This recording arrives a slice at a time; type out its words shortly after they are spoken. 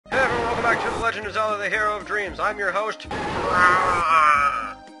back to The Legend of Zelda, the Hero of Dreams. I'm your host. No,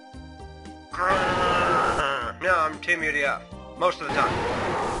 I'm Teamudf. Most of the time.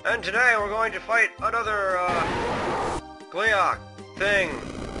 And today we're going to fight another, Gleeok thing.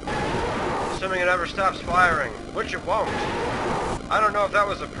 Assuming it ever stops firing. Which it won't. I don't know if that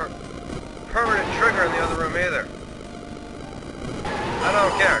was a permanent trigger in the other room either. I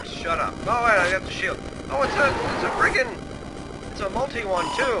don't care. Just shut up. Oh wait, I got the shield. Oh, it's a friggin'... It's a multi-one,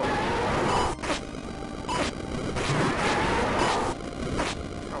 too.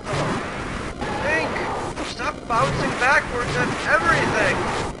 Oh, come on. Link! Stop bouncing backwards at everything!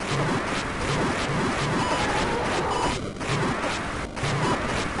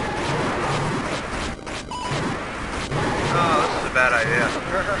 Oh, this is a bad idea.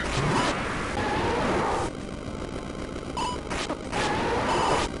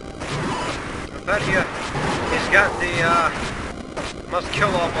 I bet he's got the, must kill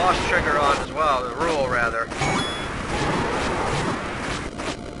all boss trigger on as well, the rule rather.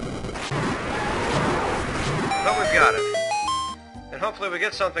 But we've got it. And hopefully we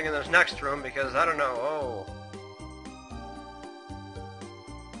get something in this next room because I don't know, oh.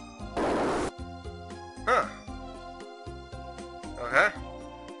 Huh. Okay.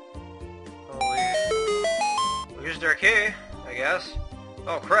 Holy. We used our key, I guess.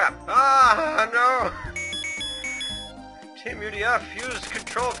 Oh crap. Ah, no! Teamudf, use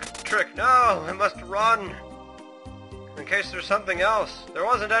control trick. No, I must run. In case there's something else. There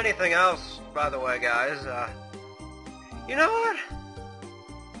wasn't anything else, by the way, guys. You know what?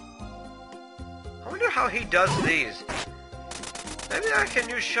 I wonder how he does these. Maybe I can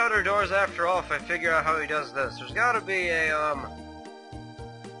use shutter doors after all if I figure out how he does this. There's gotta be a,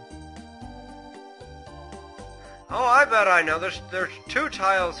 Oh, I bet I know. There's two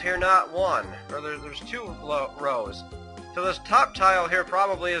tiles here, not one. Or there's two rows. So this top tile here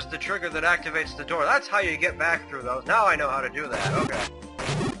probably is the trigger that activates the door. That's how you get back through those. Now I know how to do that. Okay.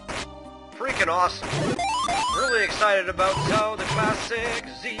 Freaking awesome. Really excited about Zelda Classic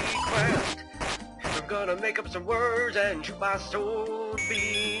Z Quest. I'm gonna make up some words and shoot my sword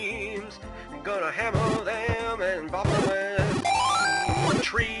beams. I'm gonna hammer them and bop them with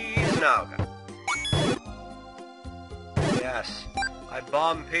trees. No, okay. Yes. I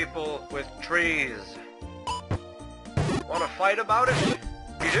bomb people with trees. Want to fight about it?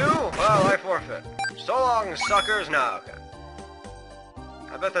 You do? Well, I forfeit. So long, suckers. No, okay.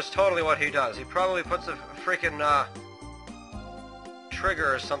 I bet that's totally what he does. He probably puts a freaking,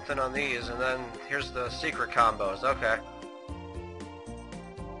 trigger or something on these, and then here's the secret combos. Okay.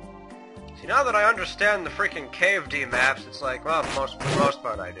 See, now that I understand the freaking cave D maps, it's like, well, for the most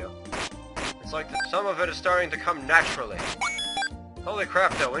part I do. It's like some of it is starting to come naturally. Holy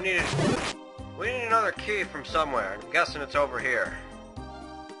crap, though. We need another key from somewhere. I'm guessing it's over here.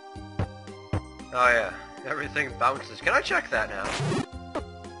 Oh yeah, everything bounces. Can I check that now?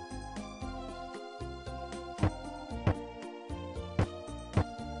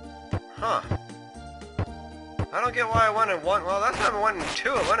 Huh. I don't get why I went in one. Well, that time I went in two.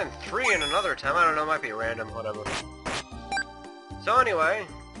 I went in three in another time. I don't know, it might be random, whatever. So anyway,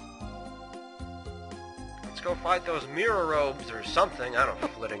 let's go fight those mirror robes or something. I don't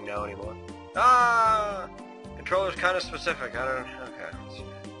flitting know anymore. Ah! Controller's kind of specific. I don't... Okay, let's see.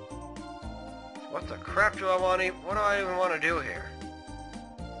 What the crap do I want to... What do I even want to do here?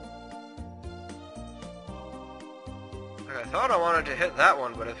 Like, I thought I wanted to hit that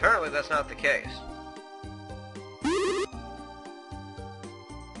one, but apparently that's not the case.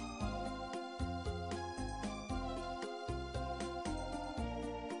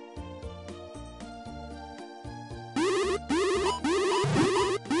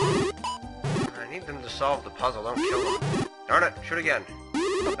 I need them to solve the puzzle, don't kill them. Darn it, shoot again.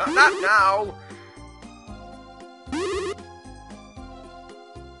 Not now!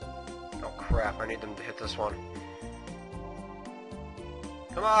 Oh crap, I need them to hit this one.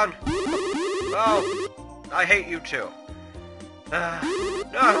 Come on! Oh! I hate you too.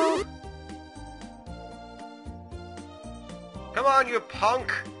 No! Come on, you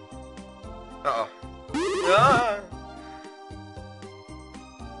punk! Uh-oh. Ah!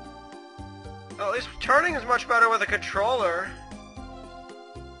 Well, at least turning is much better with a controller.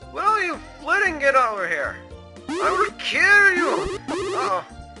 Will you flitting get over here? I will kill you! Uh-oh.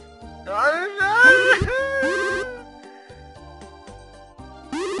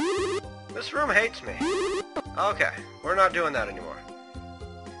 This room hates me. Okay, we're not doing that anymore.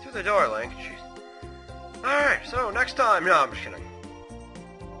 Through the door, Link. Jeez. Alright, so next time... No, I'm just kidding.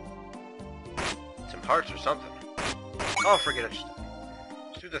 Some hearts or something. Oh, forget it.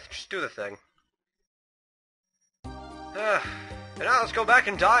 Just do the thing. And now let's go back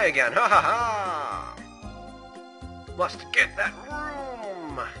and die again. Ha ha ha! Must get that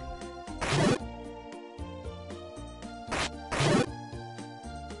room!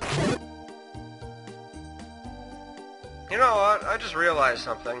 You know what? I just realized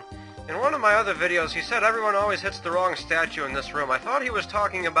something. In one of my other videos, he said everyone always hits the wrong statue in this room. I thought he was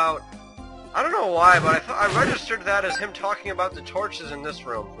talking about... I don't know why, but I registered that as him talking about the torches in this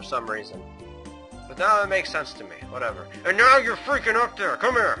room for some reason. But now it makes sense to me. Whatever. And now you're freaking up there.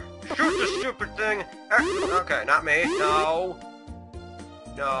 Come here. Shoot the stupid thing. Okay, not me. No.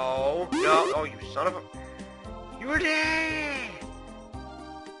 No. No. Oh, you son of a... You did!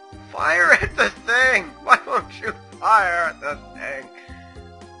 Fire at the thing! Why won't you fire at the thing?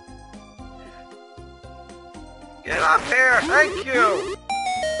 Get up here! Thank you!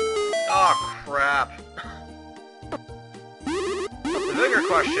 Oh, crap. The bigger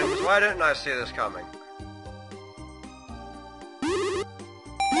question is, why didn't I see this coming?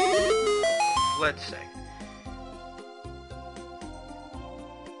 Blitzing.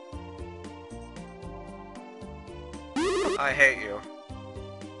 I hate you.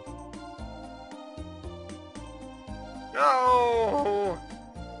 No!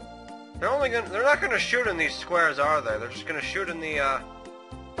 They're not gonna shoot in these squares, are they? They're just gonna shoot in the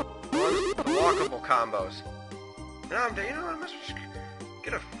walkable combos. Now I'm, you know what, I must just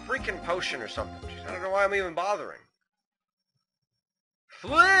get a freaking potion or something. I don't know why I'm even bothering.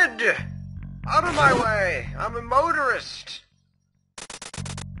 Flid! Out of my way! I'm a motorist!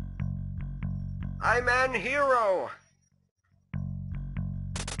 I'm an hero!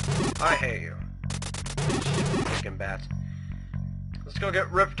 I hate you. Freaking bats. Let's go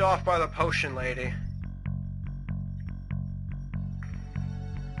get ripped off by the potion lady.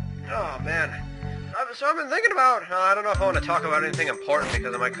 Oh, man. So I've been thinking about... I don't know if I want to talk about anything important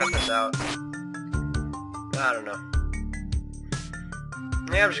because I might cut this out. I don't know.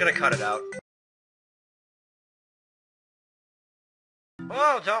 Yeah, I'm just gonna cut it out.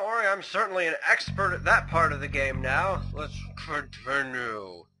 Well, don't worry, I'm certainly an expert at that part of the game now. Let's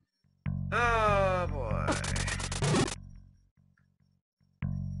continue. Oh, boy.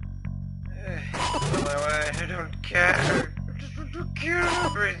 On my way, I don't care. I just want to kill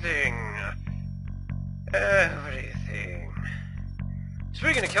everything. Everything.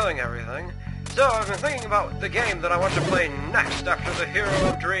 Speaking of killing everything, so I've been thinking about the game that I want to play next after the Hero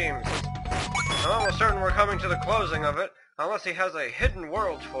of Dreams. I'm almost certain we're coming to the closing of it, unless he has a hidden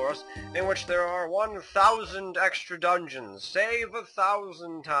world for us, in which there are 1,000 extra dungeons. Save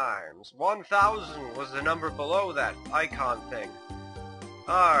 1,000 times. 1,000 was the number below that icon thing.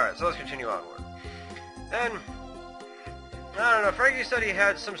 Alright, so let's continue onward. And, I don't know, Frankie said he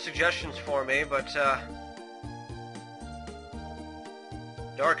had some suggestions for me, but,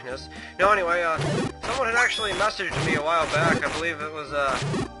 darkness. No, anyway, someone had actually messaged me a while back, I believe it was,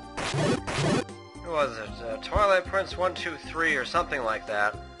 who was it? Twilight Prince 123 or something like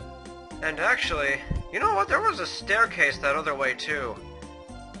that. And actually, you know what, there was a staircase that other way too.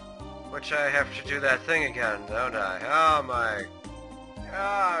 Which I have to do that thing again, don't I? Oh my...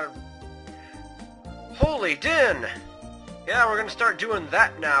 Holy din! Yeah, we're gonna start doing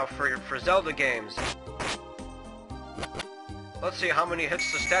that now for Zelda games. Let's see how many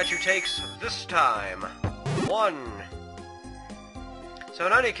hits the statue takes this time. 1. So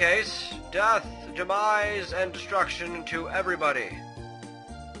in any case, death, demise, and destruction to everybody.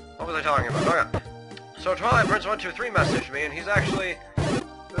 What was I talking about? Oh yeah. So Twilight Prince 123 messaged me, and he's actually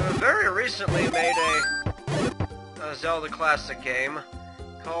very recently made a Zelda classic game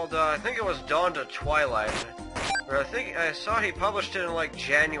called, I think it was Dawn to Twilight. Or I think I saw he published it in like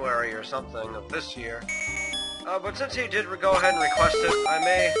January or something of this year. But since he did go ahead and request it, I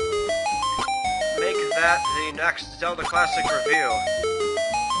may make that the next Zelda Classic review.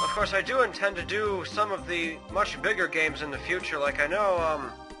 Of course, I do intend to do some of the much bigger games in the future, like I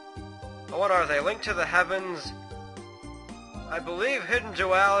know, what are they? Link to the Heavens, I believe Hidden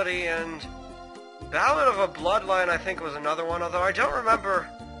Duality, and Ballad of a Bloodline I think was another one, although I don't remember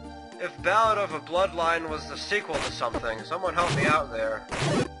if Ballad of a Bloodline was the sequel to something. Someone help me out there.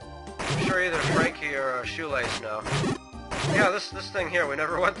 I'm sure either Frankie or Shoelace know. Yeah, this thing here, we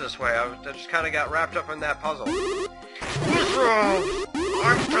never went this way. I just kind of got wrapped up in that puzzle. What's wrong?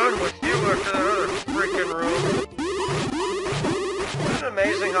 I'm done with you after that other freaking room. Isn't it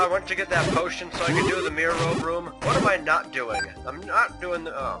amazing how I went to get that potion so I could do the mirror robe room? What am I not doing? I'm not doing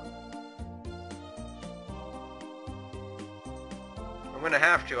the... oh. I'm gonna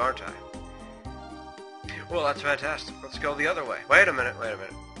have to, aren't I? Well, that's fantastic. Let's go the other way. Wait a minute, wait a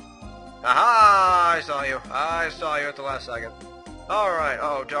minute. Aha! I saw you. I saw you at the last second. Alright,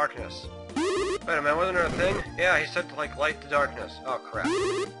 oh, darkness. Wait a minute, wasn't there a thing? Yeah, he said to, like, light the darkness. Oh, crap.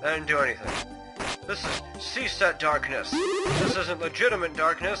 That didn't do anything. This is C-set darkness. This isn't legitimate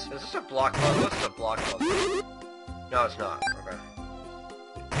darkness. Is this a block puzzle? This is a block puzzle. No, it's not. Okay.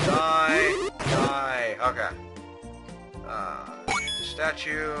 Die. Die. Okay. Just a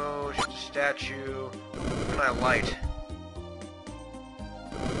statue. Just a statue. What can I light?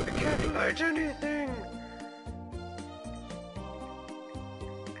 I can't light anything.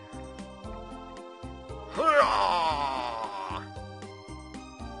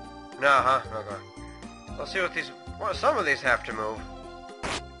 No, huh? Okay. Let's see what these... Well, some of these have to move.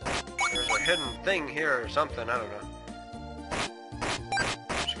 There's a hidden thing here or something, I don't know.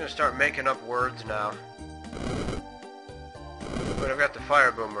 I'm just gonna start making up words now. But I've got the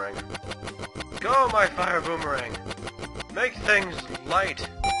fire boomerang. Go, my fire boomerang! Make things light!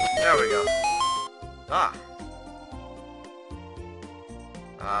 There we go. Ah.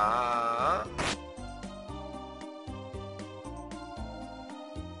 Ah.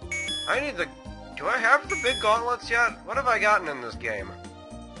 I need the... Do I have the big gauntlets yet? What have I gotten in this game?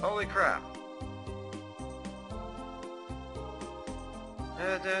 Holy crap.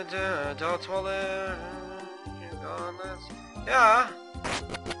 Adult toilet... Gauntlets... Yeah!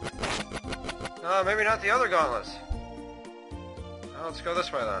 Maybe not the other gauntlets. Oh, let's go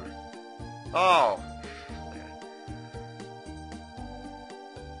this way then. Oh!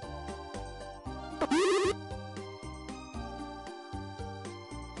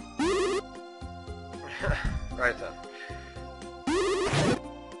 Right then.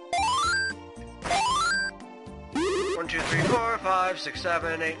 1, 2, 3, 4, 5, 6,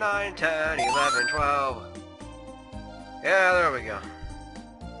 7, 8, 9, 10, 11, 12. Yeah, there we go.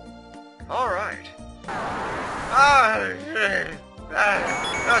 Alright. No,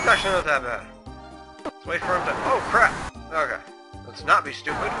 it's actually not that bad. Let's wait for him to... Oh, crap! Okay. Let's not be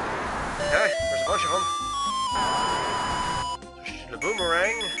stupid. Okay, there's a bunch of them. The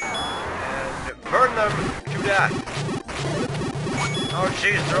boomerang. And burn them to death. Oh,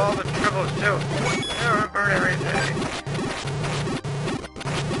 jeez, they're all the triples, too. They're gonna burn everything.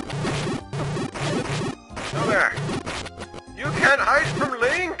 Come here. You can't hide from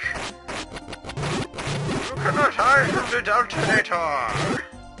Link! You cannot hide from the Deltonator!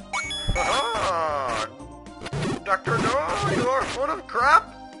 Haha! Dr. No, you are full of crap!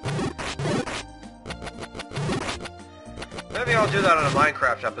 Maybe I'll do that on a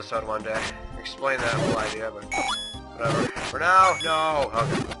Minecraft episode one day. Explain that whole idea, but whatever. For now, no.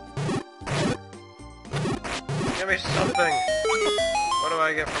 Okay. Give me something. What do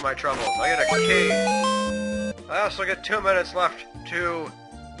I get for my troubles? I get a key. I also get 2 minutes left to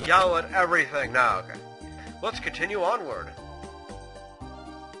yell at everything. Now, okay. Let's continue onward.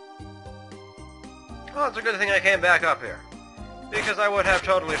 Oh, it's a good thing I came back up here. Because I would have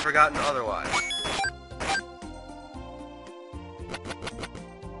totally forgotten otherwise.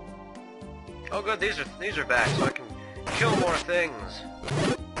 Oh good, these are back, so I can kill more things.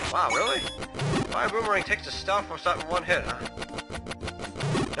 Wow, really? My boomerang takes the stuff or something in one hit, huh?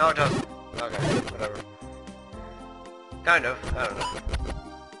 No, it doesn't. Okay, whatever. Kind of, I don't know.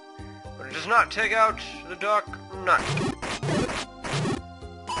 But it does not take out the duck nut.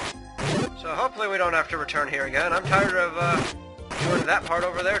 So hopefully we don't have to return here again. I'm tired of doing that part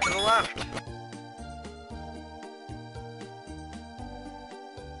over there to the left.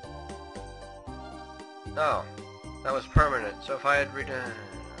 Oh, that was permanent, so if I had redone...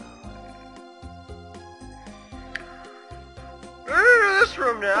 this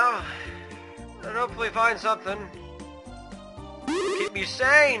room now, and hopefully find something. Keep me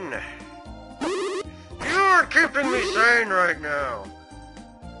sane! You're keeping me sane right now!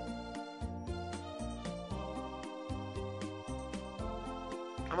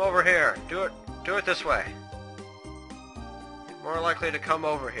 Come over here. Do it this way. You're more likely to come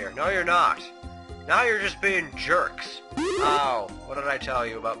over here. No, you're not. Now you're just being jerks. Ow. What did I tell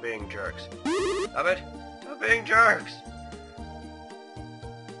you about being jerks? Stop it. Stop being jerks.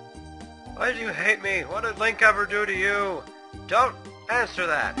 Why do you hate me? What did Link ever do to you? Don't answer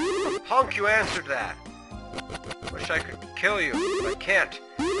that. Punk, you answered that. Wish I could kill you, but I can't.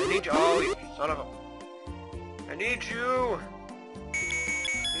 I need you. Oh, you son of a... I need you.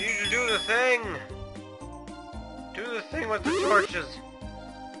 You need to do the thing. Do the thing with the torches.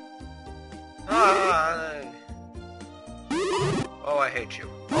 Oh, I hate you.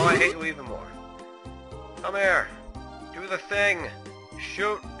 Oh, I hate you even more. Come here. Do the thing.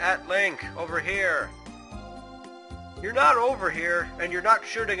 Shoot at Link. Over here. You're not over here, and you're not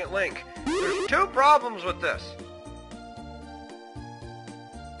shooting at Link. There's two problems with this.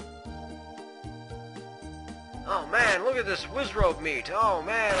 Oh man, look at this Wizrobe meat. Oh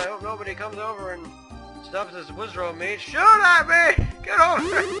man, I hope nobody comes over and stuffs this Wizrobe meat. Shoot at me! Get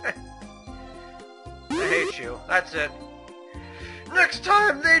over here! I hate you. That's it. Next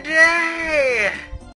time they die!